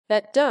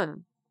That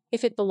done,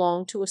 if it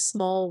belonged to a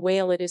small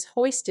whale, it is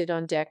hoisted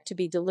on deck to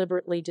be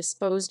deliberately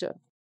disposed of.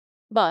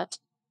 But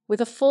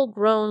with a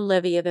full-grown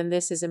leviathan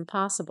this is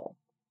impossible,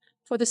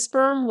 for the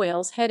sperm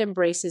whale's head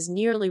embraces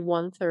nearly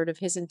 1/3 of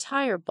his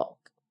entire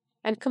bulk,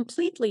 and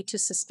completely to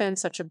suspend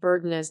such a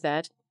burden as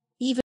that,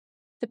 even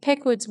the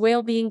Pequod's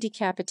whale being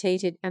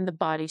decapitated and the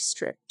body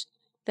stripped,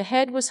 the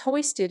head was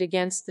hoisted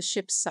against the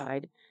ship's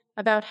side,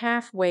 about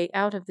half-way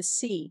out of the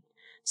sea,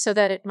 so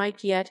that it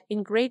might yet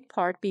in great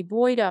part be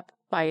buoyed up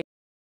by it,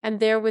 and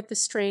therewith the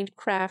strained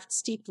craft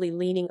steeply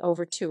leaning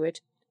over to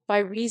it, by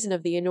reason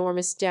of the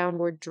enormous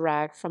downward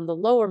drag from the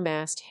lower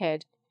mast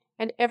head,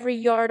 and every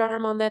yard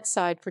arm on that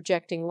side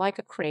projecting like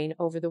a crane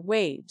over the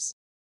waves.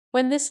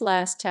 When this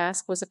last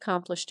task was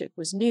accomplished it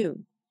was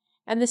noon,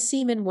 and the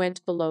seamen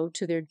went below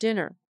to their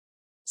dinner.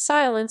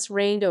 Silence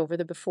reigned over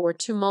the before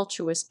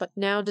tumultuous but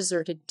now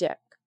deserted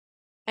deck.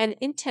 An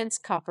intense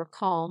copper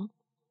calm,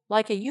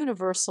 like a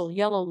universal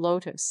yellow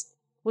lotus,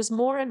 was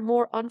more and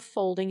more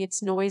unfolding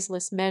its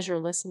noiseless,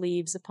 measureless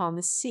leaves upon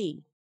the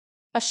sea.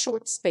 A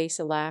short space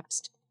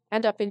elapsed,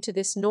 and up into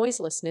this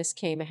noiselessness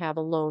came Ahab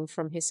alone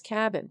from his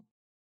cabin.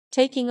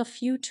 Taking a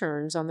few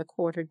turns on the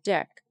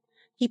quarter-deck,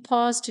 he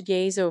paused to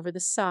gaze over the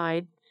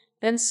side,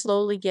 then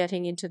slowly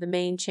getting into the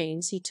main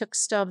chains he took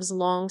Stubb's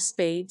long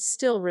spade,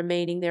 still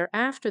remaining there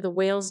after the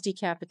whale's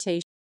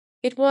decapitation.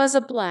 It was a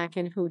black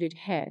and hooded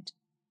head,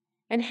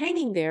 and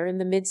hanging there in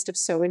the midst of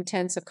so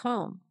intense a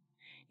calm,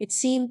 it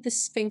seemed the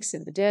Sphinx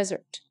in the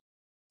desert.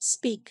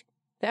 "Speak,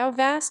 thou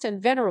vast and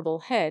venerable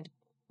head,"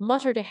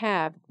 muttered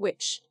Ahab,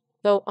 "which,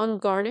 though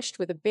ungarnished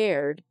with a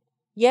beard,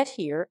 yet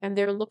here and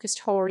there lookest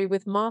hoary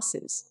with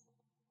mosses.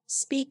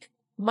 Speak,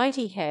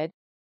 mighty head,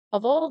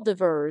 of all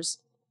divers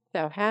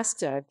thou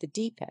hast dived the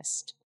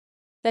deepest.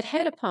 That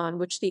head upon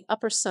which the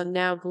upper sun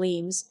now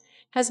gleams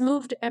has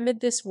moved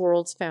amid this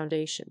world's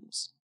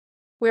foundations,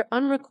 where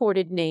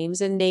unrecorded names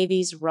and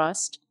navies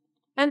rust,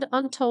 and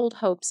untold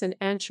hopes and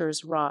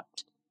anchors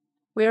rot,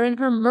 where in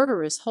her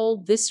murderous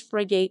hold this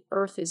frigate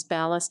earth is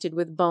ballasted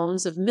with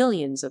bones of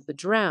millions of the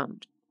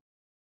drowned.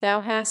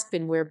 Thou hast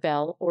been where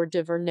bell or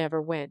diver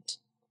never went,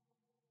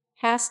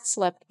 hast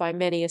slept by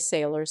many a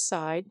sailor's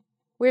side,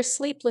 where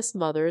sleepless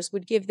mothers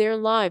would give their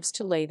lives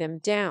to lay them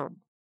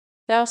down.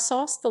 Thou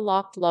saw'st the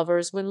locked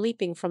lovers when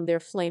leaping from their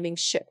flaming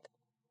ship,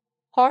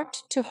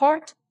 heart to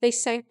heart they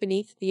sank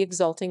beneath the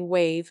exulting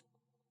wave,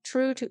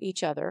 true to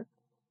each other,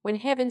 when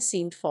heaven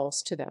seemed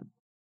false to them.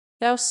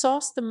 Thou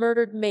saw'st the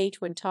murdered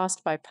mate when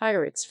tossed by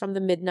pirates from the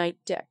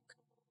midnight deck.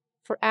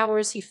 For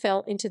hours he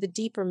fell into the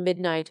deeper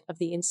midnight of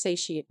the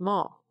insatiate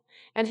maw,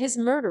 and his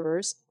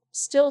murderers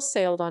still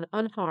sailed on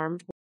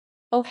unharmed.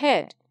 O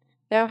head,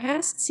 thou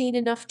hast seen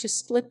enough to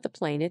split the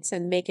planets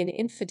and make an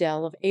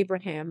infidel of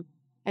Abraham,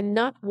 and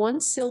not one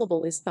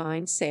syllable is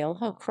thine. Sail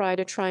ho! Cried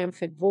a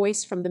triumphant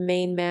voice from the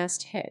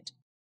mainmast head.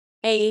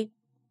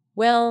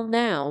 Well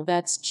now,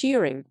 that's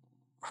cheering,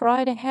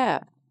 cried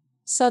Ahab,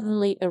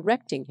 suddenly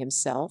erecting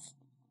himself,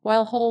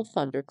 while whole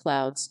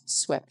thunderclouds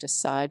swept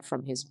aside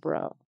from his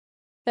brow.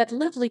 That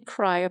lively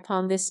cry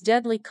upon this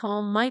deadly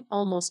calm might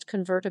almost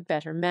convert a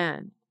better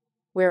man.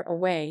 Where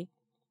away,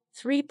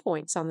 3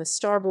 points on the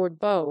starboard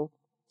bow,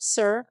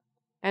 sir,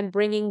 and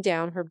bringing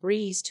down her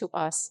breeze to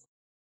us,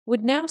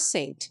 would now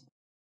Saint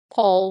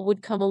Paul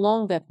would come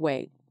along that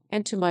way,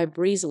 and to my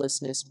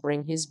breezelessness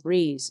bring his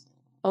breeze.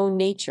 O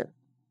nature,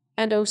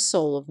 and O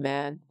soul of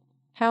man,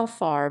 how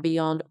far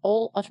beyond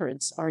all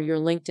utterance are your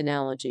linked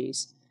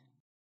analogies.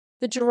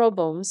 The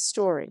Jeroboam's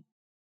story.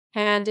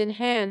 Hand in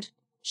hand,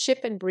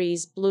 ship and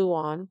breeze blew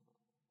on,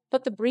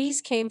 but the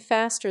breeze came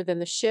faster than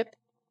the ship,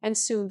 and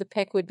soon the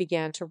Pequod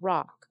began to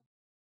rock.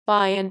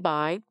 By and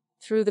by,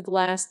 through the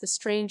glass the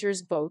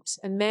strangers' boats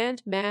and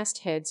manned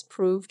mast-heads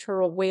proved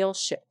her a whale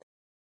ship,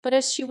 but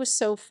as she was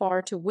so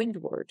far to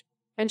windward,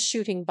 and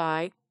shooting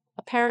by,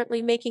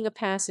 apparently making a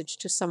passage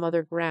to some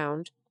other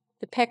ground,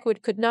 the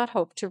Pequod could not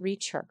hope to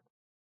reach her.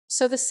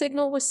 So the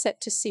signal was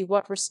set to see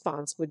what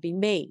response would be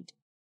made.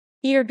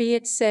 Here be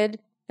it said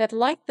that,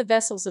 like the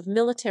vessels of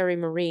military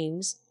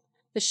marines,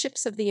 the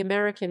ships of the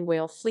American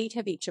whale fleet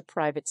have each a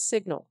private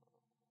signal,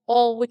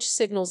 all which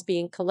signals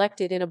being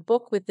collected in a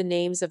book with the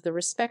names of the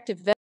respective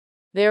vessels.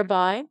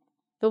 Thereby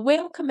the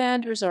whale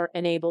commanders are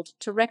enabled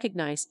to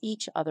recognize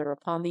each other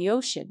upon the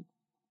ocean,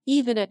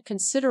 even at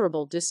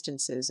considerable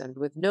distances and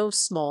with no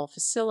small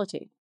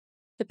facility.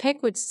 The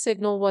Pequod's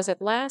signal was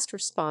at last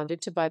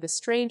responded to by the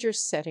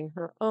strangers setting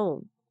her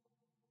own,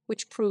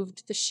 which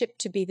proved the ship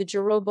to be the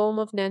Jeroboam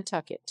of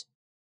Nantucket.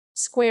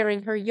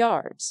 Squaring her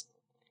yards,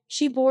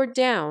 she bore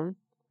down,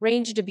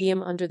 ranged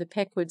abeam under the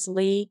Pequod's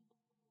lee,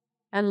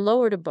 and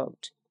lowered a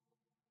boat.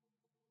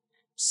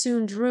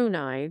 Soon drew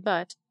nigh,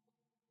 but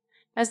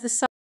as the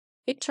sun,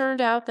 it turned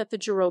out that the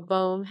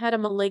Jeroboam had a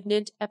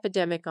malignant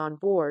epidemic on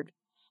board,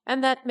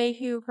 and that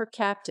Mayhew, her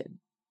captain,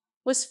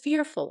 was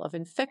fearful of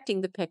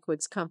infecting the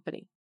Pequod's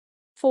company.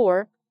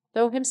 For,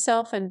 though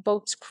himself and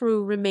boat's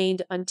crew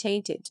remained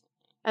untainted,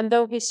 and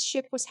though his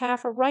ship was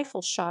half a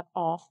rifle shot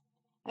off,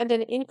 and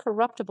an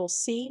incorruptible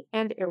sea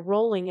and air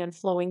rolling and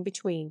flowing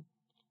between,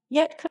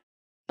 yet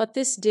but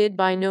this did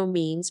by no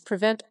means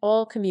prevent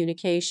all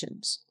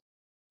communications.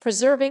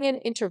 Preserving an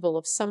interval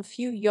of some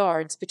few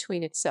yards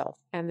between itself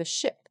and the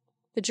ship,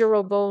 the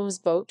Jeroboam's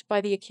boat, by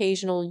the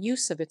occasional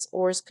use of its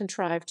oars,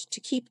 contrived to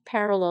keep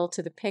parallel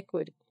to the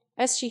Pequod,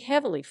 as she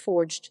heavily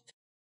forged.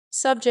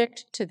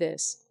 Subject to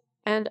this,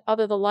 and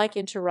other the like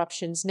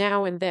interruptions,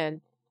 now and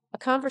then a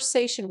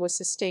conversation was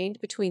sustained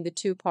between the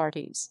two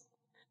parties,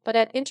 but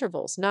at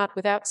intervals not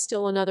without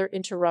still another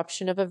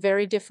interruption of a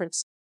very different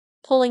sort.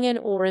 Pulling an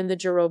oar in the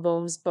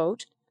Jeroboam's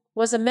boat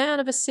was a man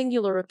of a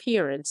singular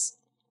appearance,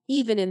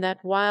 even in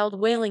that wild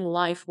whaling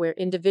life where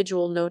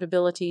individual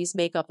notabilities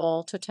make up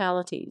all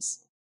totalities.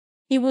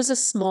 He was a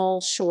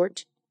small,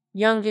 short,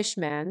 youngish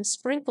man,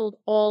 sprinkled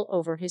all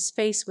over his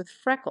face with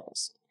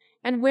freckles,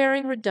 and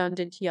wearing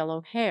redundant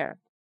yellow hair.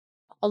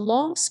 A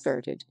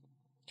long-skirted,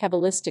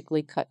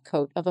 cabalistically cut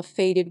coat of a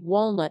faded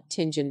walnut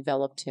tinge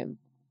enveloped him,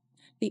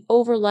 the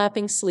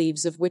overlapping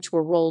sleeves of which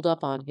were rolled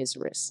up on his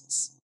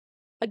wrists.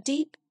 A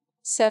deep,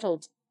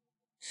 settled,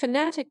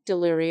 fanatic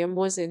delirium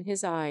was in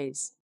his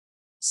eyes.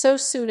 So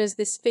soon as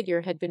this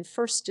figure had been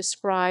first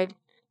descried,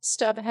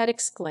 Stubb had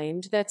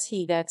exclaimed, "That's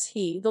he, that's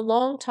he, the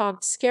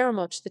long-togged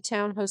scaramouch the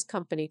town-house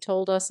company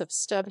told us of."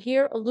 Stubb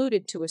here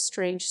alluded to a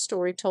strange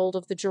story told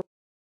of the Jeroboam.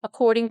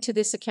 According to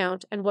this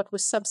account, and what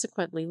was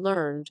subsequently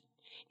learned,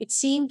 it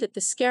seemed that the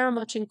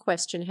scaramouch in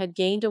question had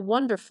gained a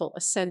wonderful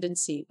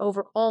ascendancy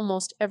over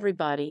almost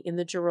everybody in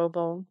the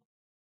Jeroboam.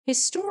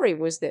 His story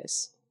was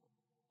this.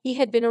 He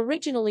had been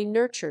originally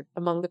nurtured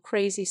among the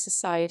crazy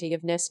society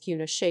of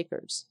Neskuna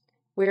Shakers,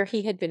 where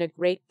he had been a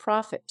great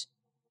prophet.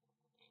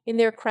 In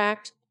their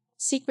cracked,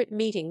 secret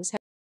meetings,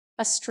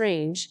 a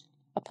strange,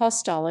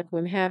 apostolic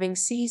whim having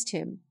seized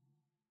him,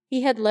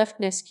 he had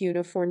left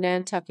Neskuna for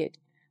Nantucket,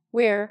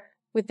 where,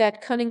 with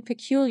that cunning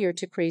peculiar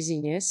to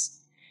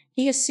craziness,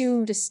 he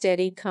assumed a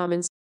steady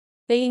common.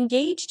 They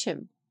engaged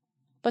him,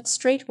 but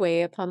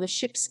straightway upon the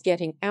ship's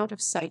getting out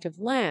of sight of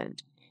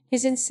land,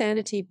 his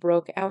insanity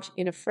broke out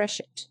in a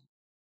freshet.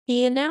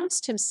 He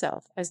announced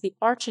himself as the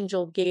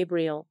Archangel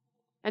Gabriel,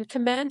 and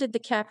commanded the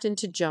captain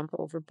to jump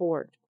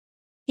overboard.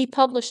 He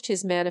published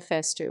his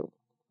manifesto,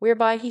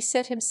 whereby he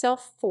set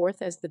himself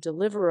forth as the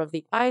deliverer of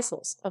the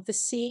isles of the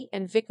sea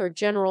and vicar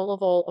general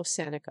of all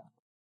Oceanica.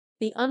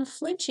 The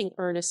unflinching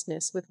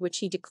earnestness with which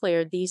he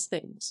declared these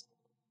things,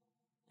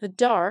 the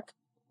dark,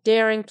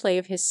 daring play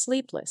of his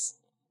sleepless,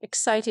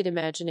 excited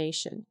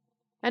imagination,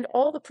 and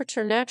all the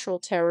preternatural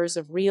terrors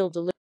of real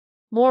deliverance.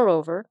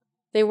 Moreover,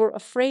 they were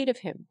afraid of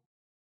him.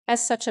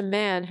 As such a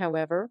man,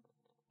 however,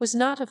 was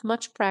not of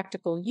much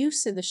practical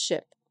use in the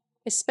ship,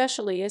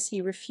 especially as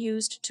he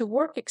refused to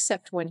work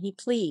except when he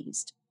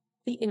pleased,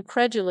 the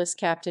incredulous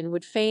captain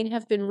would fain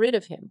have been rid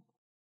of him.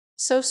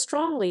 So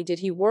strongly did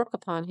he work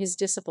upon his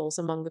disciples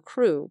among the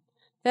crew,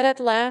 that at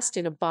last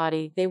in a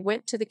body they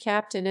went to the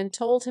captain and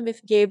told him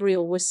if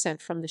Gabriel was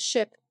sent from the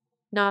ship,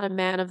 not a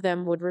man of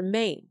them would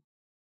remain.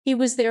 He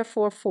was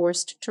therefore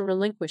forced to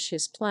relinquish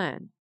his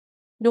plan.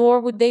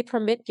 Nor would they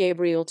permit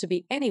Gabriel to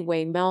be any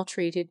way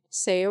maltreated,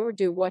 say or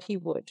do what he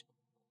would.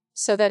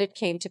 So that it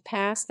came to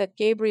pass that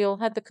Gabriel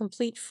had the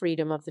complete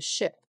freedom of the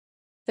ship.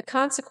 The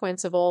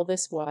consequence of all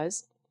this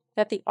was,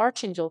 that the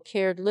Archangel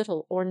cared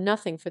little or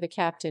nothing for the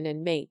captain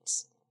and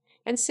mates,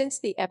 and since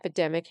the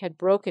epidemic had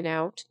broken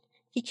out,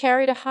 he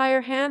carried a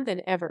higher hand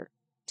than ever,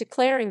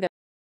 declaring that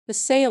the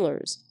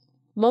sailors,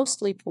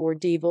 mostly poor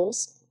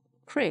devils,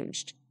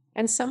 cringed,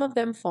 and some of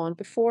them fawned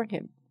before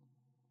him,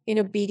 in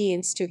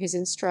obedience to his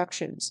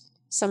instructions,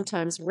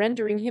 sometimes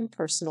rendering him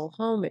personal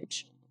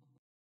homage.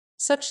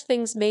 Such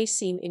things may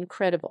seem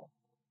incredible,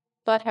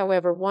 but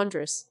however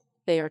wondrous,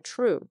 they are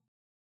true.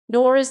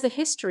 Nor is the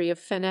history of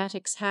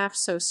fanatics half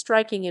so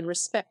striking in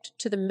respect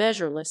to the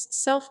measureless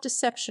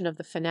self-deception of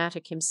the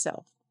fanatic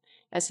himself,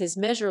 as his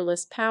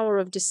measureless power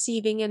of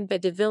deceiving and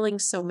bedeviling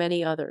so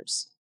many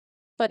others.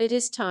 But it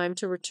is time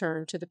to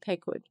return to the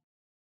Pequod.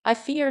 "I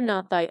fear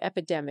not thy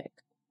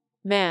epidemic,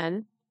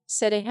 man,"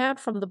 said Ahab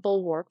from the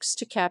bulwarks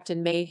to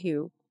Captain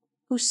Mayhew,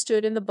 who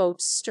stood in the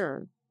boat's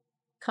stern.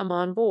 "Come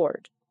on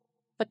board."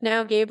 But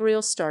now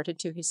Gabriel started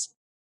to his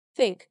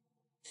feet.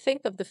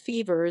 Think of the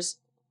fevers,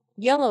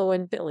 yellow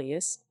and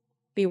bilious.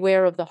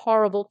 Beware of the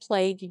horrible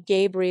plague,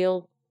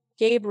 Gabriel.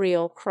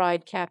 "Gabriel,"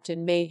 cried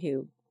Captain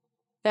Mayhew,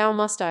 "thou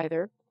must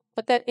either,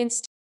 but that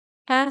instant."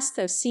 "Hast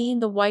thou seen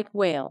the white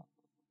whale?"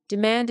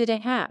 demanded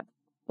Ahab,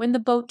 when the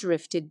boat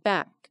drifted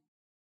back.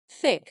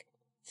 Think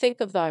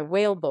of thy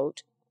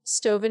whale-boat,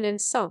 stoven and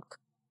sunk.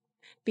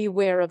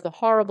 Beware of the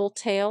horrible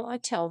tale, I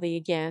tell thee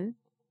again,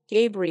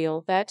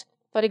 Gabriel, that.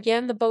 But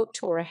again the boat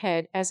tore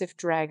ahead as if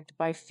dragged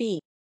by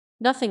feet.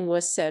 Nothing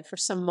was said for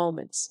some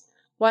moments,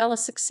 while a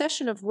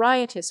succession of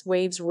riotous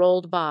waves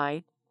rolled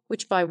by,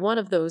 which by one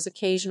of those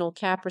occasional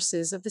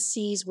caprices of the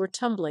seas were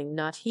tumbling,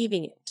 not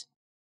heaving it.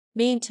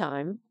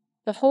 Meantime,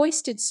 the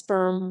hoisted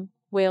sperm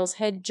whale's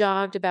head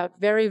jogged about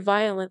very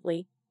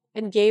violently,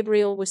 and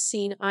Gabriel was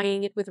seen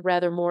eyeing it with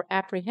rather more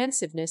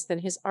apprehensiveness than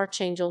his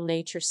archangel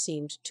nature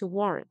seemed to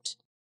warrant.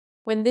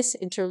 When this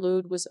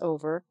interlude was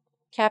over,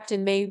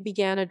 Captain May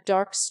began a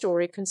dark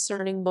story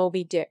concerning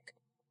Moby Dick,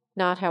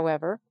 not,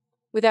 however,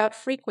 without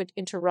frequent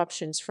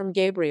interruptions from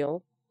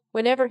Gabriel,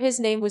 whenever his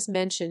name was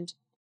mentioned.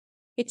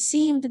 It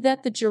seemed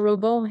that the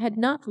Jeroboam had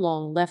not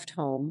long left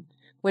home,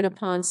 when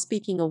upon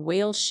speaking a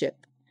whale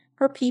ship,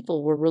 her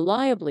people were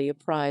reliably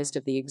apprised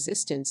of the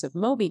existence of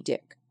Moby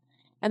Dick,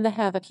 and the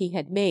havoc he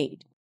had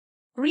made.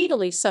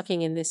 Greedily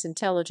sucking in this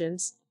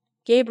intelligence,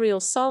 Gabriel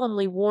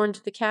solemnly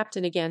warned the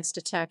captain against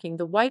attacking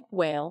the white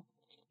whale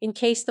in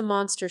case the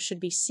monster should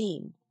be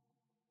seen,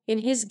 in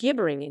his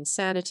gibbering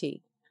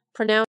insanity,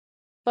 pronounced.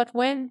 But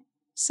when,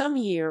 some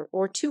year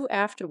or two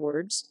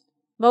afterwards,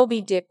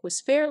 Moby Dick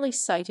was fairly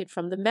sighted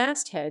from the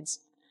mastheads,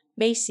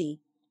 Macy,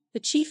 the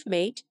chief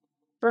mate,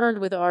 burned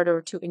with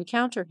ardour to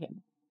encounter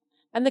him,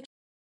 and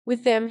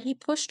with them he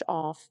pushed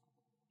off,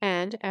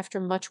 and after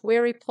much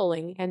wary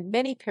pulling and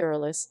many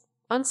perilous,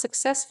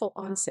 unsuccessful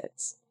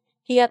onsets,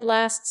 he at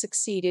last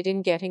succeeded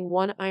in getting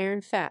one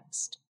iron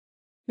fast.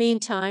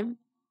 Meantime,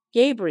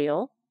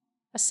 Gabriel,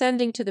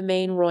 ascending to the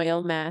main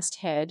royal mast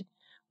head,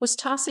 was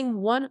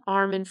tossing one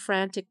arm in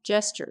frantic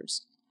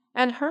gestures,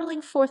 and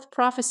hurling forth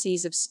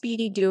prophecies of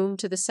speedy doom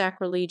to the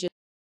sacrilegious.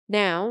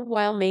 Now,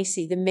 while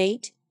Macy, the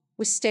mate,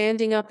 was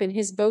standing up in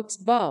his boat's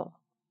bow,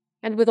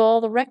 and with all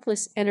the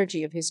reckless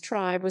energy of his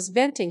tribe was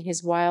venting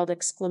his wild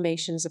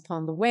exclamations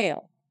upon the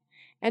whale,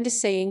 and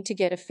essaying to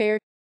get a fair.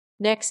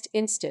 Next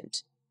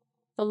instant,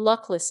 the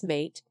luckless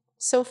mate,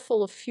 so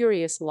full of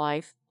furious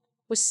life,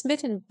 was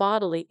smitten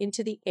bodily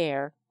into the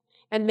air,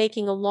 and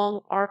making a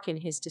long arc in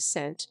his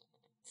descent,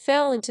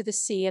 fell into the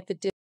sea at the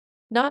dip.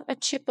 Not a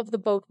chip of the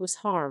boat was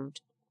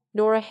harmed,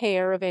 nor a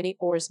hair of any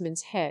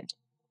oarsman's head,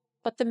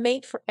 but the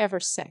mate for ever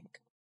sank.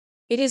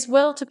 It is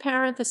well to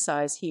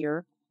parenthesize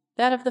here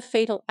that of the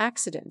fatal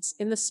accidents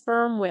in the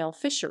sperm whale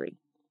fishery,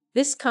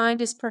 this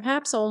kind is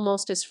perhaps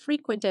almost as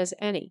frequent as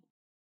any.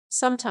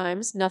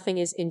 Sometimes nothing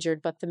is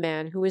injured but the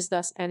man who is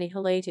thus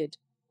annihilated.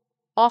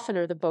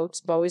 Oftener the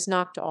boat's bow is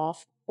knocked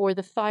off, or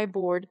the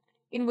thigh-board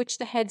in which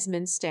the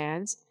headsman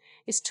stands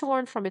is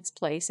torn from its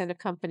place and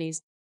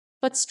accompanies.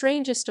 But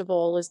strangest of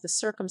all is the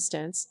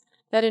circumstance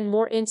that in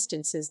more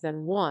instances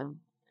than one,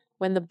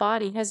 when the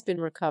body has been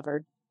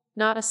recovered,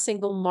 not a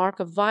single mark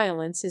of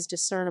violence is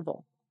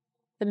discernible,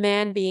 the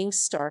man being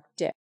stark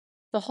dead.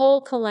 The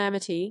whole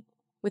calamity,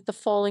 with the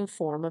falling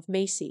form of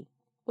Macy,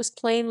 was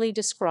plainly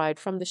descried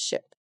from the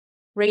ship.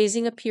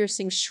 Raising a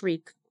piercing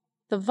shriek,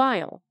 "The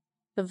vial!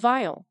 The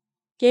vial!"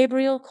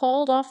 Gabriel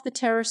called off the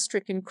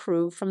terror-stricken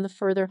crew from the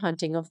further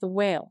hunting of the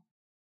whale.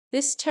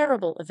 This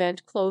terrible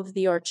event clothed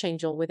the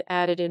archangel with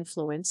added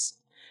influence,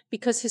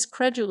 because his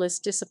credulous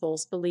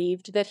disciples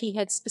believed that he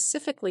had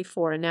specifically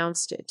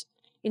foreannounced it,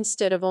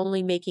 instead of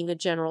only making a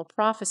general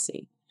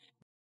prophecy.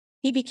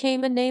 He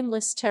became a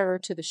nameless terror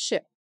to the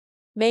ship.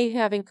 May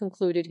having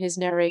concluded his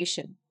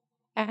narration,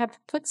 Ahab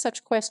put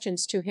such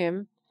questions to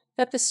him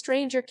that the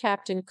stranger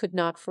captain could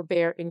not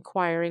forbear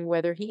inquiring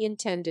whether he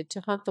intended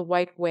to hunt the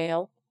white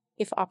whale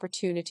if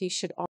opportunity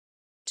should offer.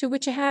 To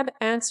which Ahab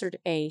answered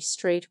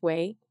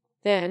straightway.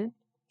 Then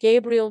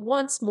Gabriel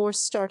once more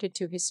started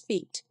to his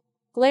feet,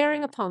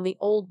 glaring upon the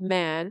old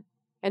man,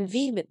 and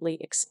vehemently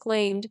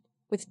exclaimed,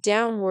 with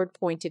downward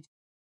pointed,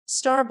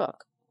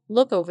 "Starbuck,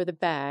 look over the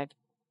bag.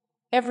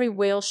 Every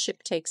whale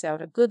ship takes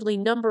out a goodly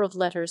number of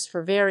letters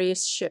for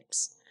various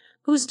ships,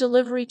 whose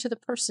delivery to the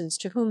persons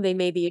to whom they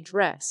may be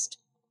addressed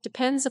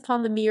depends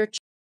upon the mere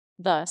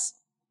Thus,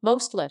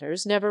 most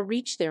letters never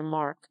reach their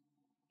mark,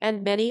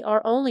 and many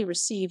are only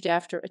received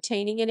after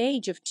attaining an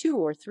age of 2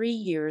 or 3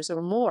 years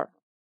or more."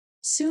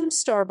 Soon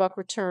Starbuck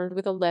returned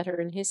with a letter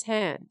in his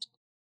hand.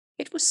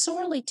 It was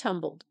sorely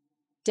tumbled,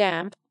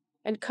 damp,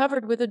 and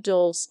covered with a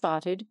dull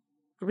spotted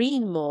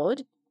green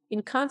mold,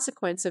 in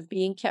consequence of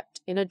being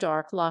kept in a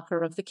dark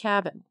locker of the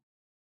cabin.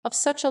 Of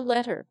such a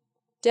letter,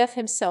 Death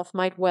himself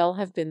might well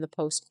have been the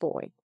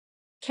post-boy.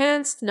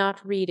 "Canst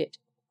not read it?"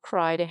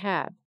 cried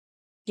Ahab.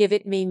 "Give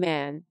it me,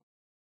 man."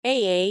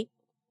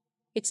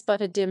 It's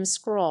but a dim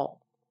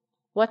scrawl.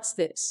 What's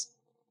this?"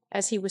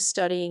 As he was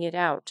studying it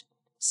out,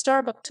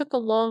 Starbuck took a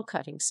long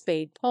cutting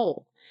spade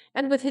pole,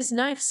 and with his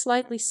knife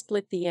slightly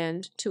split the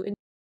end to.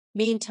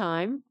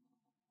 Meantime,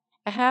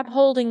 Ahab,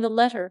 holding the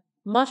letter,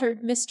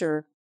 muttered,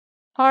 "Mr.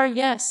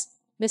 Yes,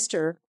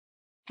 Mr.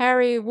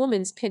 Harry, a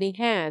woman's pinny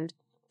hand,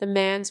 the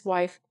man's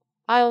wife,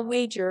 I'll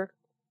wager.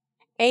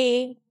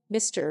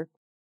 Mr.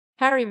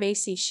 Harry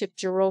Macy, ship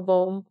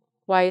Jeroboam,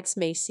 why it's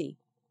Macy,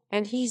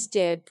 and he's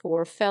dead,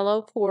 poor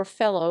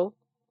fellow,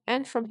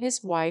 and from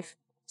his wife,"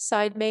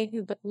 sighed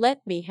Mayhew, "but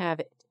let me have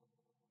it."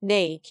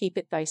 "Nay, keep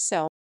it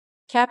thyself.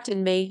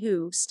 Captain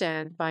Mayhew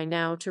stand by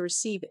now to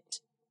receive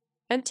it."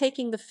 And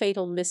taking the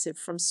fatal missive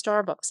from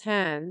Starbuck's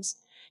hands,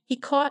 he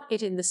caught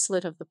it in the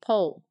slit of the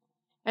pole,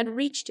 and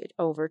reached it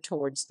over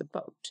towards the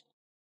boat.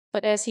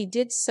 But as he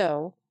did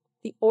so,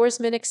 the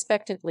oarsmen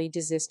expectantly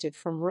desisted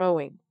from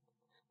rowing.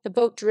 The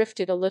boat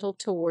drifted a little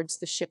towards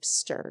the ship's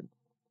stern,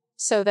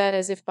 so that,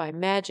 as if by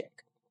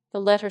magic, the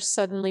letter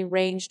suddenly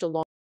ranged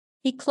along.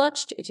 He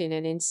clutched it in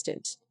an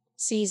instant,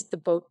 seized the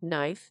boat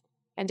knife,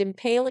 and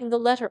impaling the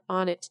letter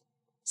on it,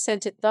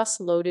 sent it thus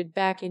loaded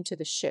back into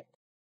the ship.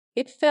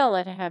 It fell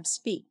at Ahab's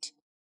feet.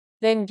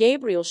 Then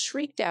Gabriel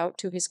shrieked out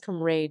to his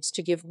comrades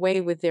to give way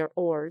with their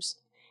oars,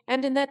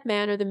 and in that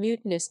manner the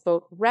mutinous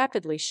boat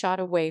rapidly shot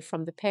away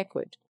from the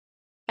Pequod.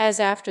 As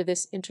after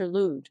this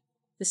interlude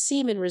the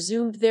seamen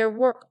resumed their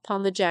work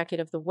upon the jacket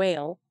of the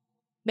whale,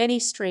 many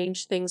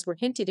strange things were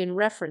hinted in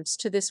reference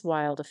to this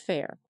wild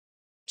affair.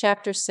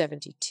 Chapter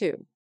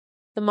 72.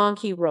 The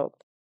monkey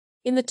rope.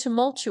 In the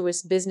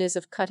tumultuous business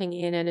of cutting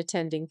in and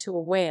attending to a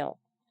whale,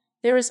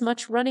 there is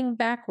much running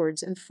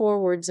backwards and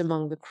forwards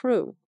among the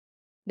crew.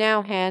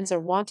 Now hands are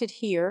wanted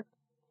here,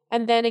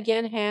 and then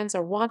again hands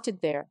are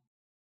wanted there.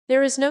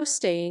 There is no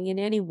staying in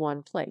any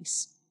one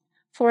place,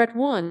 for at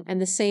one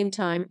and the same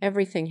time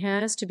everything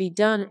has to be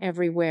done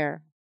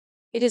everywhere.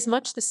 It is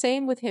much the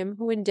same with him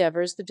who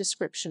endeavours the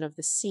description of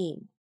the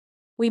scene.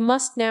 We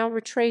must now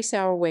retrace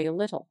our way a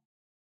little.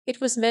 It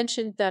was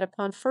mentioned that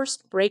upon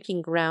first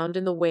breaking ground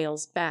in the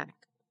whale's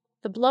back,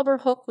 the blubber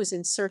hook was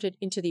inserted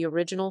into the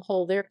original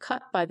hole there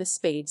cut by the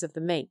spades of the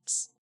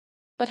mates.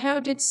 But how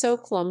did so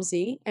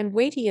clumsy and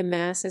weighty a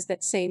mass as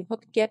that same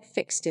hook get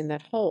fixed in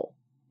that hole?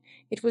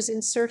 It was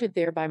inserted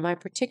there by my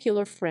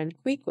particular friend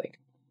Queequeg,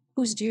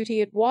 whose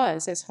duty it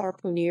was, as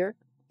harpooner,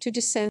 to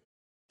descend.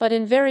 But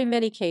in very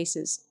many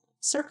cases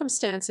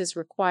circumstances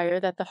require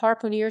that the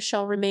harpooner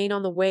shall remain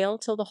on the whale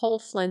till the whole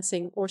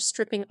flensing or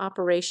stripping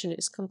operation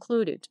is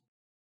concluded.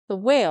 The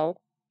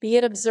whale, be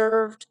it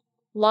observed,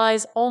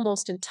 lies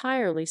almost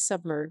entirely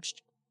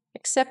submerged,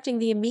 excepting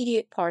the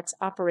immediate parts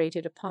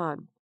operated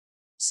upon.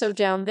 So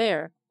down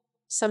there,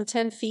 some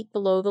 10 feet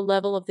below the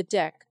level of the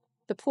deck,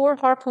 the poor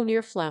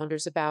harpooner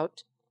flounders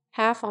about,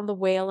 half on the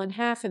whale and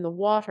half in the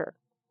water,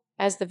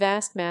 as the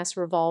vast mass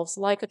revolves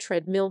like a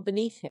treadmill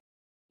beneath him.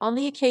 On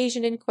the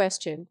occasion in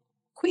question,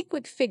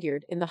 Queequeg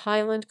figured in the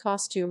Highland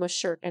costume, a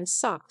shirt and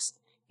socks,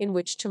 in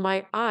which, to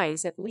my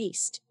eyes at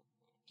least,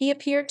 he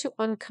appeared to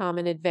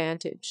uncommon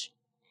advantage,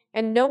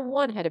 and no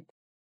one had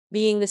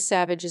being the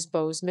savage's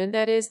bowsman,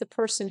 that is, the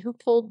person who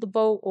pulled the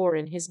bow oar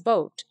in his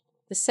boat,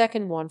 the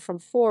second one from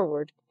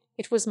forward,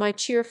 it was my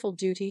cheerful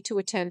duty to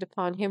attend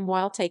upon him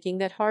while taking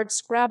that hard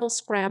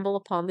scramble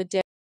upon the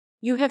deck.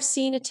 You have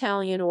seen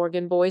Italian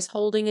organ boys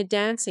holding a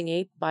dancing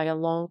ape by a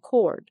long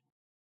cord.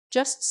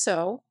 Just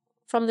so,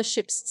 from the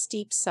ship's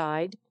steep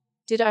side,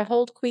 did I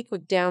hold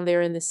Queequeg down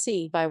there in the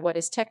sea by what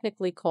is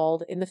technically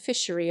called in the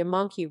fishery a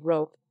monkey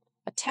rope,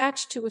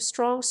 attached to a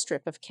strong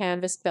strip of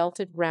canvas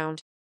belted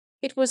round.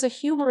 It was a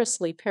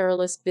humorously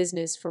perilous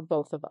business for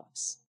both of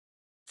us.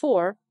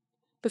 For,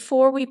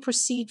 before we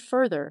proceed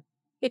further,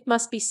 it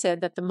must be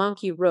said that the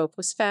monkey rope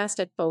was fast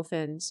at both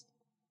ends,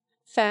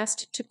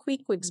 fast to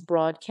Queequeg's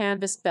broad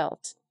canvas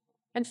belt,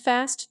 and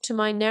fast to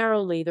my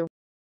narrow leather,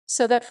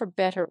 so that for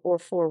better or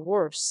for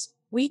worse,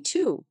 we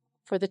two,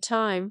 for the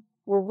time,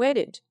 were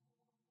wedded.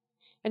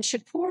 And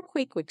should poor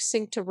Queequeg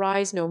sink to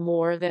rise no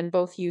more than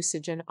both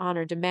usage and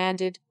honour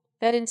demanded,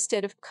 that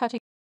instead of cutting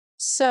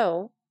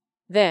so,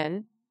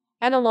 then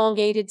an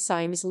elongated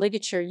Siamese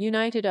ligature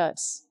united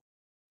us.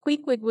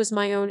 Queequeg was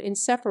my own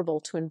inseparable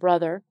twin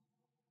brother,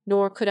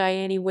 nor could I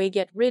any way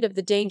get rid of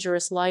the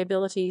dangerous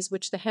liabilities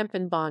which the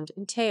hempen bond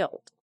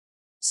entailed.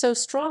 So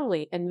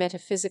strongly and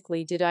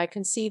metaphysically did I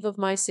conceive of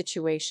my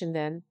situation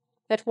then,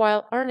 that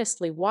while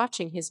earnestly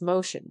watching his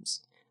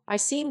motions, I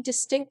seemed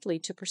distinctly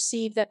to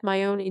perceive that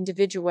my own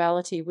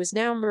individuality was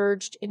now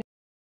merged in.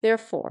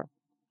 Therefore,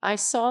 I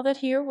saw that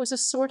here was a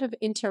sort of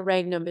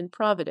interregnum in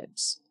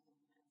Providence,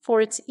 for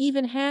its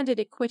even-handed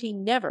equity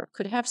never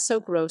could have so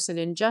gross an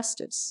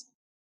injustice.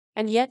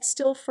 And yet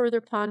still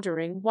further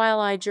pondering, while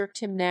I jerked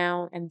him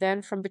now and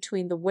then from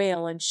between the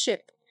whale and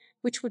ship,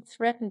 which would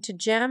threaten to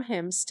jam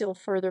him, still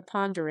further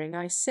pondering,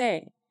 I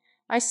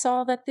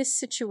saw that this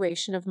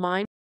situation of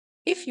mine,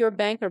 if your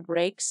banker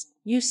breaks,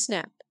 you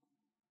snap.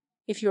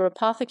 If your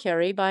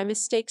apothecary by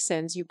mistake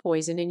sends you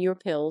poison in your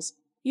pills,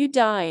 you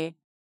die.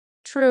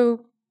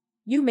 True,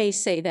 you may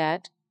say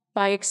that,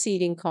 by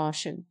exceeding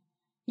caution,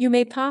 you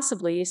may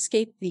possibly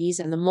escape these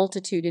and the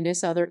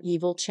multitudinous other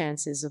evil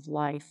chances of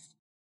life.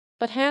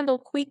 But handle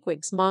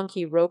Queequeg's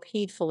monkey rope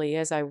heedfully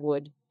as I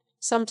would,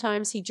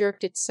 sometimes he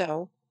jerked it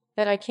so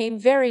that I came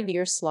very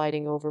near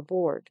sliding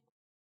overboard.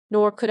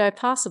 Nor could I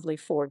possibly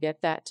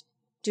forget that,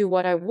 do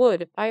what I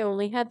would, I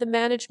only had the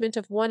management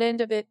of one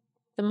end of it.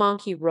 The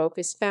monkey rope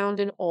is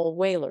found in all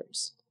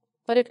whalers,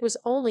 but it was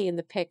only in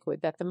the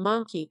Pequod that the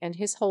monkey and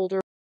his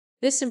holder.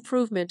 This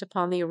improvement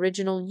upon the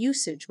original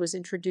usage was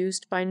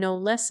introduced by no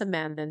less a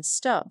man than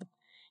Stubb,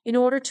 in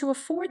order to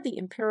afford the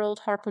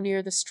imperiled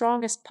harpooner the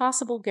strongest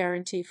possible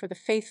guarantee for the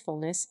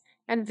faithfulness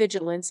and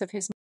vigilance of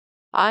his.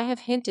 I have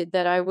hinted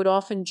that I would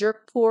often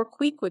jerk poor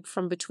Queequeg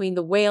from between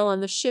the whale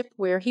and the ship,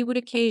 where he would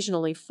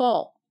occasionally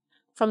fall,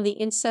 from the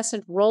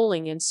incessant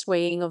rolling and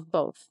swaying of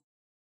both.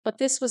 But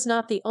this was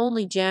not the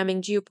only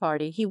jamming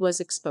jeopardy he was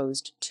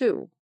exposed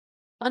to.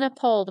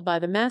 Unappalled by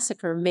the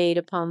massacre made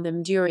upon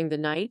them during the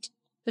night,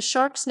 the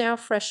sharks now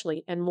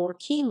freshly and more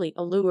keenly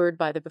allured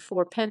by the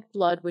before-pent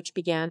blood which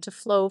began to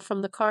flow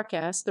from the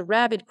carcass, the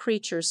rabid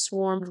creatures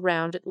swarmed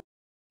round it,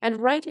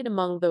 and right in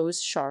among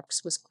those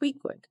sharks was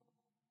Queequeg,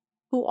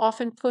 who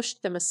often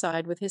pushed them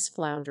aside with his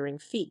floundering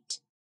feet.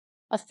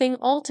 a thing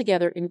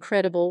altogether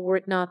incredible were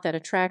it not that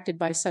attracted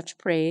by such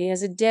prey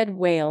as a dead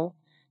whale,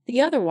 the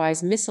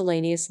otherwise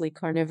miscellaneously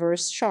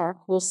carnivorous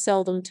shark will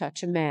seldom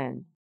touch a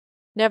man.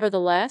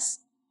 Nevertheless,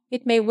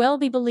 it may well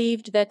be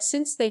believed that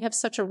since they have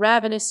such a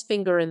ravenous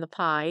finger in the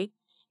pie,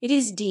 it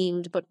is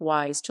deemed but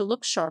wise to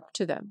look sharp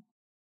to them.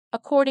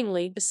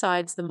 Accordingly,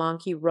 besides the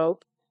monkey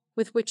rope,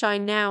 with which I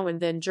now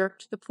and then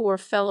jerked the poor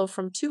fellow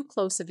from too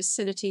close a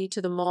vicinity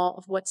to the maw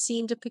of what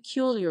seemed a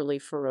peculiarly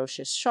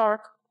ferocious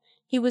shark,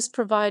 he was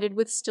provided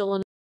with still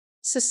another,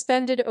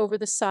 suspended over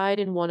the side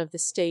in one of the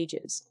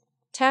stages.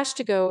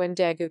 Tashtigo and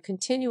Dagu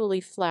continually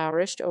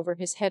flourished over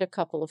his head a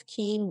couple of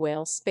keen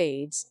whale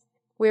spades,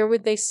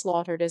 wherewith they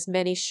slaughtered as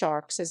many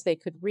sharks as they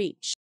could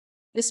reach.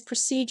 This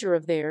procedure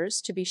of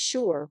theirs, to be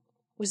sure,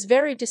 was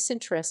very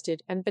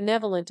disinterested and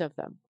benevolent of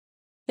them.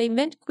 They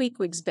meant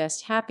Queequeg's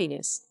best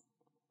happiness,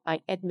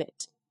 I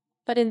admit,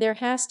 but in their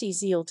hasty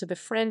zeal to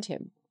befriend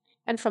him,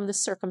 and from the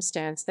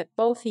circumstance that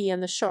both he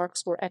and the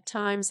sharks were at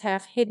times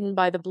half hidden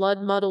by the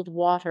blood-muddled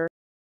water,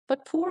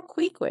 but poor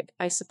Queequeg,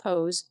 I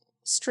suppose,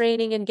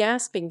 straining and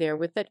gasping there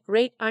with that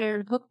great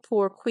iron hook,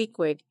 poor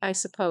Queequeg, I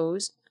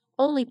suppose,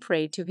 only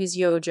prayed to his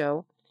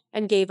Yojo,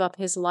 and gave up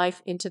his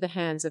life into the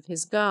hands of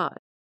his God.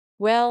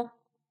 Well,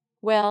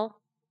 well,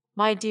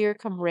 my dear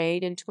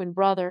comrade and twin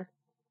brother,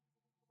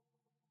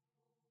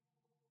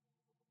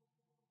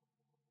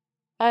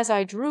 as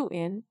I drew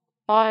in,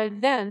 I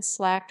then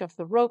slacked off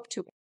the rope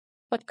to it.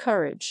 But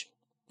courage,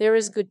 there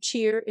is good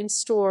cheer in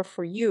store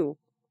for you,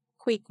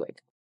 Queequeg.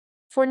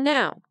 For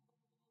now,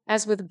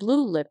 as with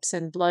blue lips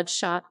and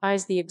bloodshot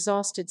eyes the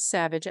exhausted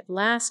savage at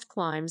last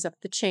climbs up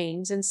the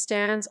chains and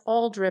stands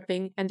all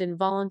dripping and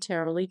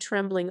involuntarily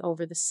trembling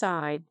over the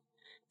side,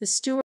 the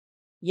steward,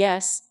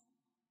 yes,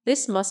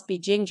 this must be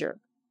Ginger,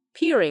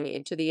 peering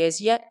into the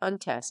as yet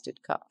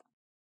untasted cup.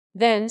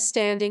 Then,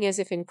 standing as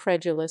if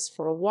incredulous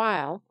for a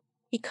while,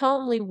 he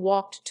calmly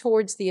walked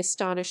towards the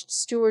astonished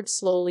steward,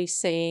 slowly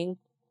saying,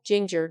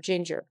 "Ginger,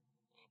 Ginger,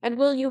 and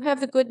will you have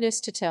the goodness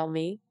to tell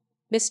me,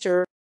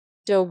 Mr.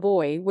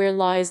 Doughboy, where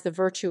lies the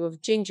virtue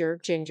of ginger,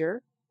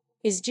 Ginger?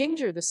 Is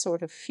ginger the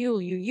sort of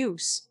fuel you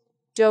use,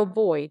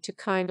 Doughboy, to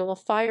kindle a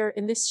fire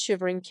in this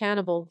shivering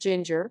cannibal,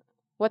 Ginger?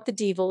 What the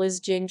devil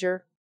is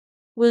ginger?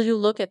 Will you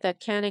look at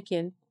that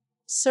cannikin,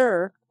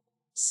 sir?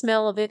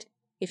 Smell of it,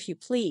 if you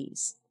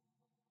please."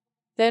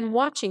 Then,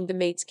 watching the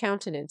mate's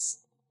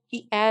countenance,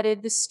 he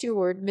added, "The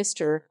steward,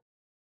 Mr.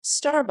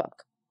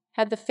 Starbuck,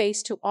 had the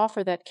face to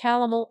offer that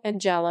calomel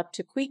and jalap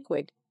to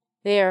Queequeg,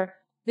 there,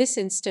 this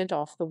instant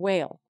off the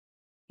whale.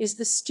 Is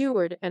the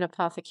steward an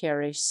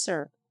apothecary,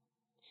 sir?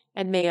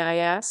 And may I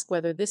ask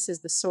whether this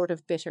is the sort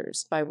of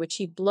bitters by which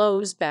he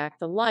blows back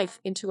the life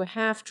into a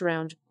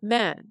half-drowned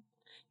man?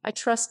 I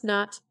trust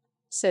not,"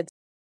 said.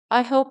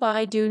 "I hope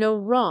I do no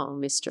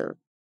wrong, Mr.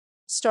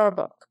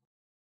 Starbuck.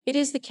 It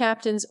is the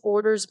captain's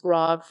orders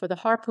grog for the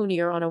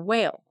harpooner on a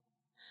whale."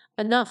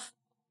 "Enough,"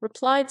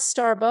 replied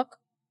Starbuck,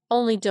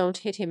 "only don't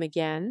hit him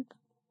again.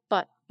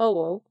 But,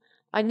 oh,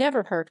 I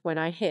never hurt when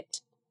I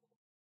hit."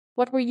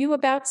 "What were you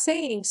about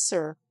saying,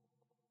 sir?"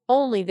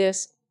 "Only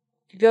this,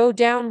 go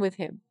down with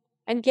him,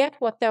 and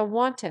get what thou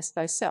wantest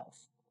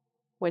thyself."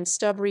 When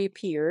Stubb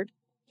reappeared,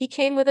 he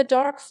came with a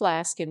dark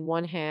flask in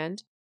one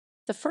hand.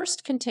 The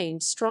first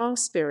contained strong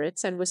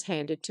spirits and was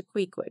handed to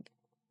Queequeg.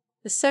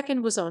 The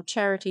second was on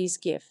Charity's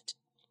gift,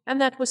 and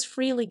that was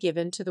freely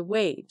given to the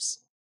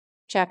waves.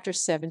 Chapter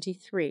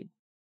 73.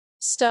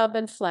 Stubb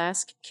and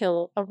Flask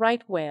kill a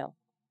right whale,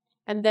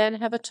 and then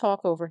have a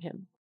talk over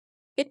him.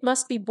 It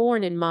must be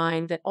borne in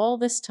mind that all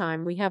this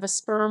time we have a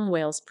sperm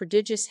whale's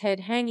prodigious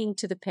head hanging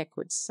to the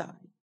Pequod's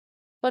side.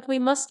 But we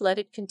must let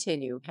it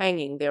continue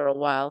hanging there a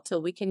while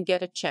till we can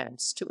get a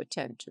chance to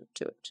attend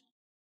to it.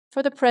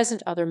 For the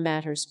present other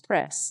matters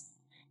press,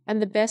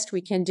 and the best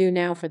we can do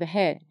now for the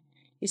head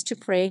is to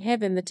pray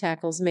heaven the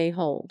tackles may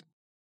hold.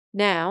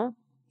 Now,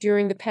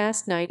 during the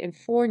past night and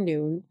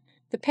forenoon,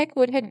 the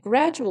Pequod had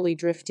gradually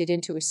drifted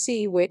into a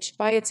sea which,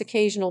 by its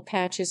occasional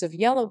patches of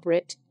yellow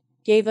brit,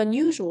 gave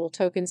unusual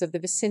tokens of the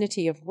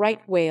vicinity of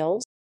right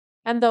whales,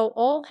 and though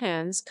all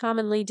hands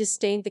commonly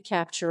disdained the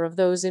capture of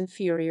those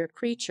inferior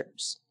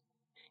creatures,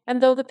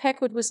 and though the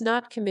Pequod was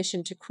not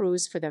commissioned to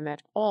cruise for them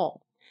at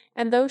all,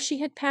 and though she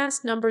had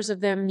passed numbers of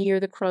them near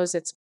the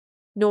Crozet's,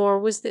 nor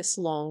was this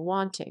long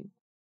wanting.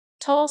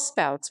 Tall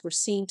spouts were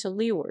seen to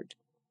leeward,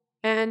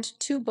 and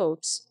 2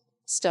 boats,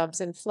 Stubbs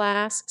and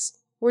Flasks,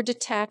 were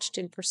detached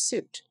in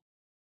pursuit.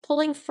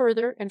 Pulling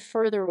further and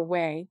further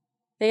away,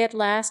 they at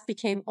last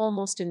became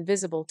almost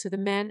invisible to the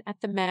men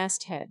at the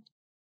masthead.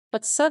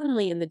 But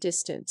suddenly in the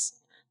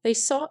distance they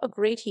saw a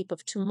great heap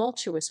of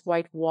tumultuous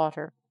white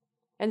water,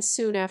 and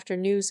soon after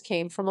news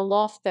came from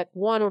aloft that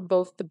one or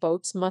both the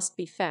boats must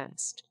be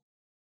fast.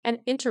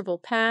 An interval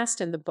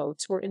passed, and the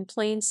boats were in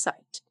plain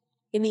sight,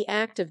 in the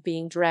act of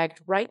being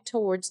dragged right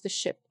towards the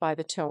ship by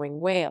the towing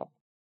whale.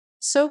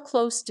 So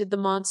close did the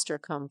monster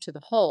come to the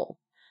hull,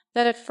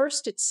 that at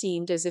first it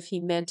seemed as if he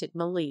meant it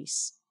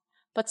malice,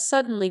 but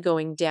suddenly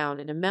going down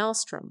in a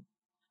maelstrom,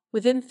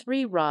 within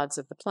 3 rods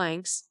of the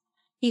planks,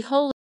 he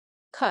wholly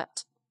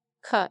cut,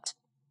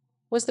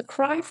 was the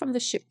cry from the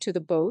ship to the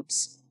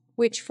boats,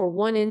 which for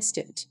one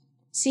instant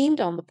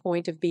seemed on the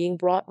point of being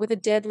brought with a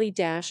deadly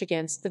dash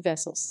against the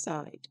vessel's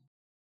side.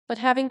 But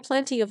having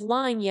plenty of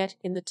line yet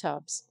in the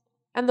tubs,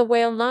 and the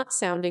whale not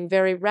sounding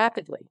very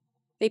rapidly,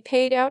 they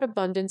paid out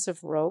abundance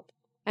of rope,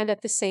 and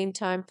at the same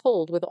time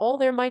pulled with all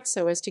their might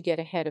so as to get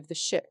ahead of the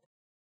ship.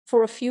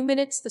 For a few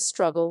minutes the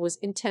struggle was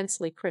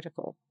intensely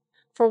critical,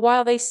 for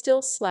while they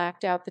still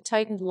slacked out the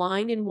tightened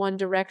line in one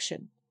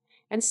direction,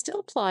 and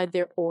still plied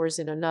their oars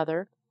in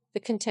another, the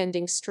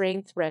contending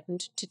strain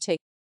threatened to take.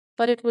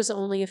 But it was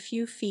only a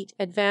few feet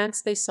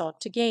advance they sought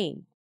to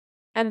gain,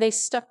 and they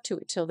stuck to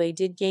it till they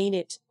did gain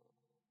it,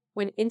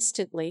 when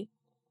instantly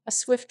a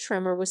swift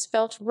tremor was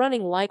felt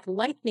running like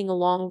lightning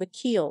along the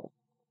keel,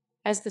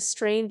 as the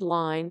strained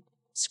line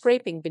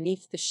scraping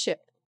beneath the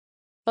ship.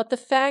 But the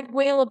fagged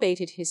whale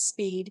abated his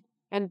speed,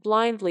 and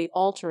blindly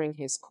altering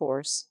his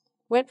course,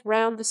 went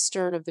round the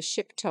stern of the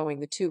ship towing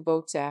the two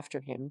boats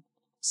after him,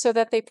 so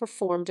that they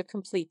performed a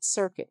complete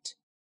circuit.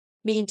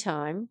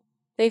 Meantime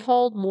they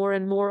hauled more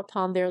and more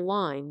upon their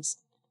lines,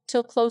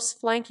 till close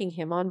flanking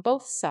him on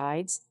both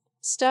sides,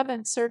 Stubb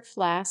answered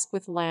Flask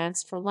with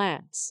lance for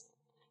lance,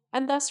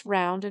 and thus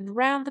round and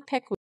round the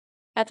Pequod.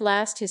 At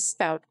last his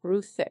spout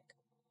grew thick,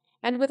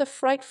 and with a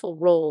frightful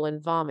roll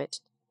and vomit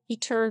he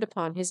turned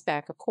upon his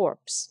back a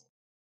corpse,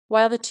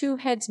 while the two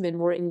headsmen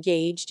were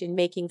engaged in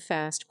making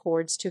fast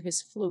cords to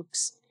his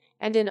flukes,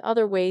 and in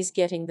other ways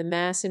getting the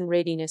mass in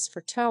readiness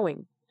for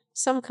towing.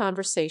 Some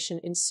conversation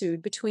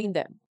ensued between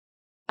them.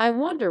 "I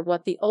wonder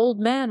what the old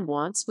man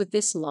wants with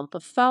this lump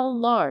of foul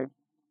lard,"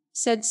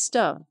 said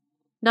Stubb,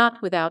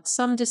 not without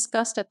some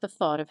disgust at the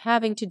thought of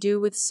having to do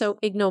with so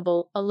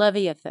ignoble a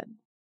leviathan.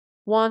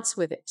 "Wants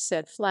with it,"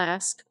 said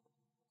Flask,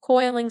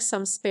 coiling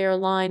some spare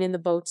line in the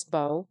boat's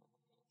bow.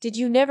 "Did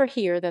you never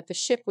hear that the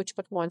ship which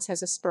but once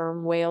has a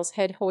sperm whale's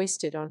head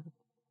hoisted on her?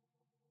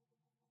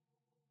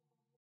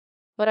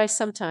 But I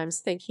sometimes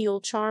think he'll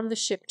charm the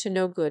ship to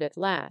no good at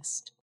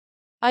last.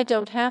 I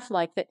don't half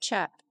like that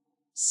chap,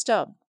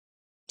 Stubb.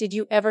 Did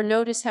you ever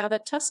notice how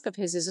that tusk of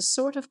his is a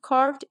sort of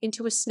carved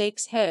into a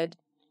snake's head,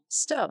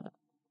 Stubb?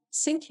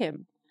 Sink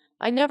him,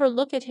 I never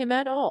look at him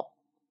at all.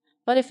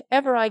 But if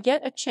ever I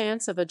get a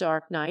chance of a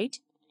dark night,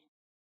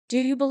 do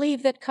you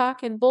believe that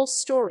cock and bull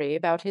story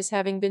about his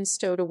having been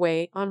stowed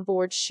away on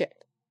board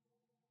ship?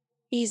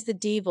 He's the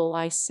devil,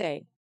 I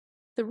say.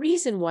 The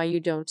reason why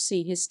you don't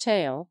see his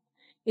tail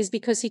is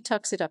because he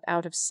tucks it up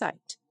out of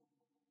sight.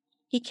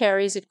 He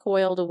carries it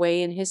coiled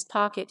away in his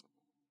pocket,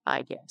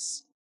 I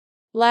guess.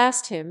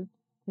 Blast him,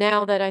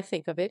 now that I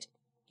think of it,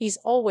 he's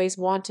always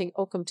wanting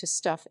oakum to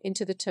stuff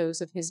into the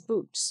toes of his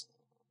boots."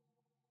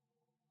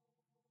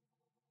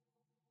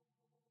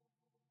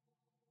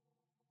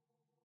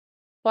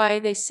 "Why,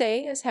 they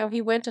say as how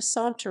he went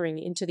a-sauntering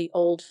into the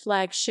old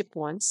flag-ship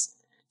once,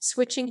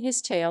 switching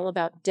his tail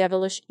about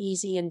devilish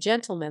easy and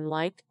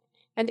gentlemanlike,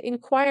 and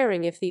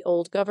inquiring if the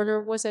old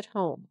governor was at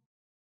home.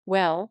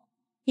 Well,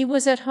 he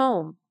was at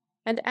home,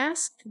 and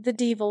asked the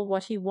devil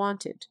what he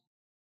wanted.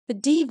 The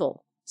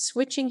devil,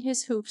 switching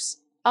his hoofs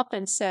up,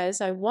 and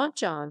says, 'I want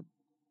John.'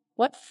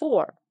 'What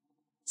for?'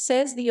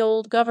 says the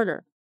old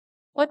governor.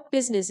 'What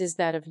business is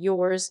that of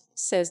yours?'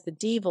 says the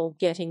devil,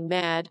 getting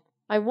mad.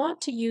 'I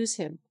want to use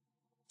him.'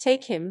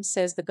 'Take him,'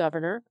 says the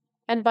governor,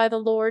 and by the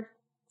Lord,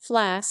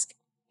 Flask,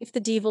 if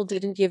the devil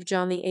didn't give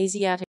John the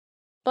Asiatic.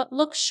 But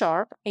look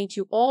sharp, ain't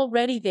you all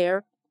ready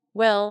there?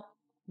 Well,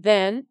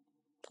 then,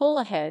 pull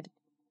ahead,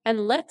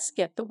 and let's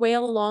get the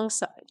whale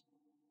alongside.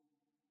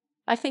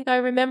 I think I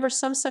remember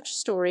some such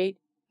story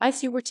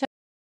as you were telling.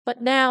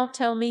 But now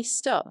tell me,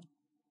 Stubb,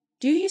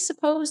 do you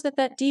suppose that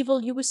that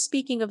devil you was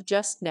speaking of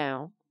just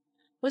now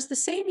was the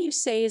same you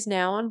say is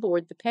now on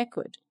board the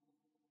Pequod?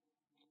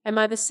 Am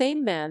I the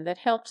same man that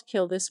helped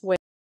kill this whale?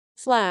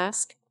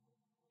 Flask,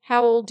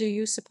 how old do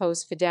you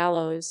suppose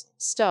Fidalgo is?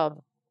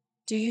 Stubb,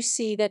 do you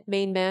see that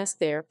mainmast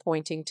there,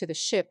 pointing to the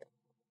ship?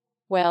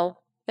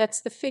 Well, that's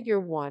the figure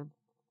 1.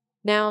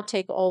 Now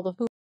take all the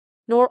hoops.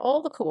 Nor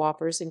all the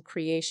co-opers in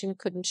creation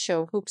couldn't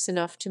show hoops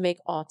enough to make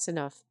oughts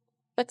enough.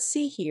 But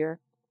see here,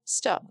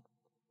 Stubb,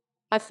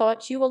 I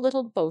thought you a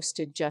little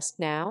boasted just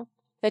now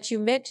that you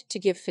meant to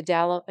give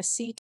Fidalgo a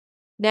seat.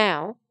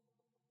 Now,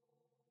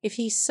 if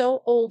he's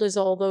so old as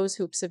all those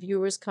hoops of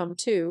yours come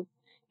to,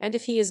 and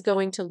if he is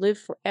going to live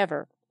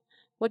forever,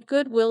 what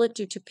good will it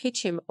do to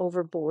pitch him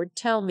overboard?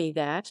 Tell me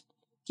that.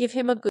 Give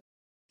him a good—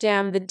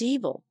 Damn the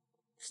devil,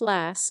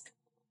 Flask.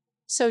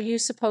 So you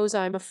suppose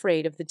I'm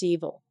afraid of the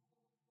devil?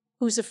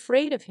 Who's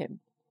afraid of him,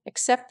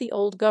 except the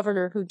old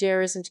governor, who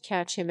daresn't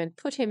catch him and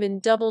put him in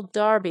double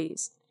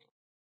darbies?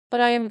 But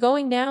I am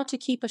going now to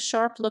keep a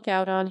sharp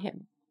lookout on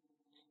him,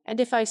 and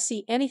if I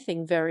see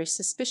anything very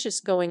suspicious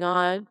going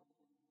on,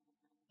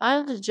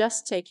 I'll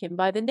just take him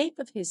by the nape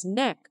of his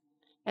neck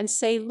and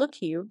say, 'Look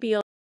here,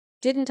 Beale,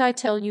 didn't I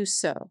tell you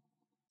so?'"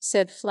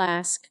 said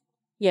Flask.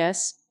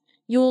 "Yes,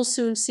 you'll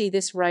soon see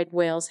this right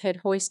whale's head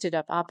hoisted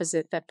up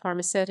opposite that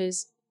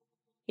Parmacetti's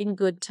in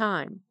good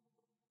time."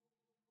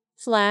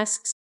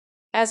 Flask,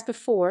 as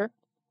before,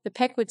 The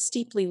Pequod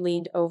steeply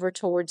leaned over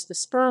towards the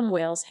sperm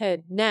whale's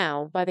head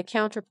now by the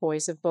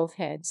counterpoise of both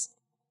heads.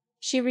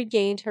 She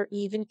regained her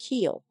even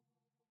keel,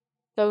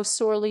 though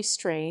sorely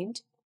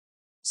strained.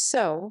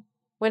 So,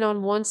 when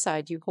on one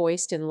side you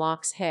hoist in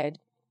Locke's head,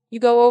 you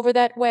go over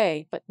that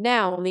way, but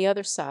now on the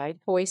other side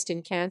hoist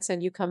in Kant's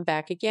and you come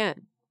back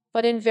again,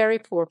 but in very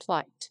poor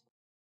plight.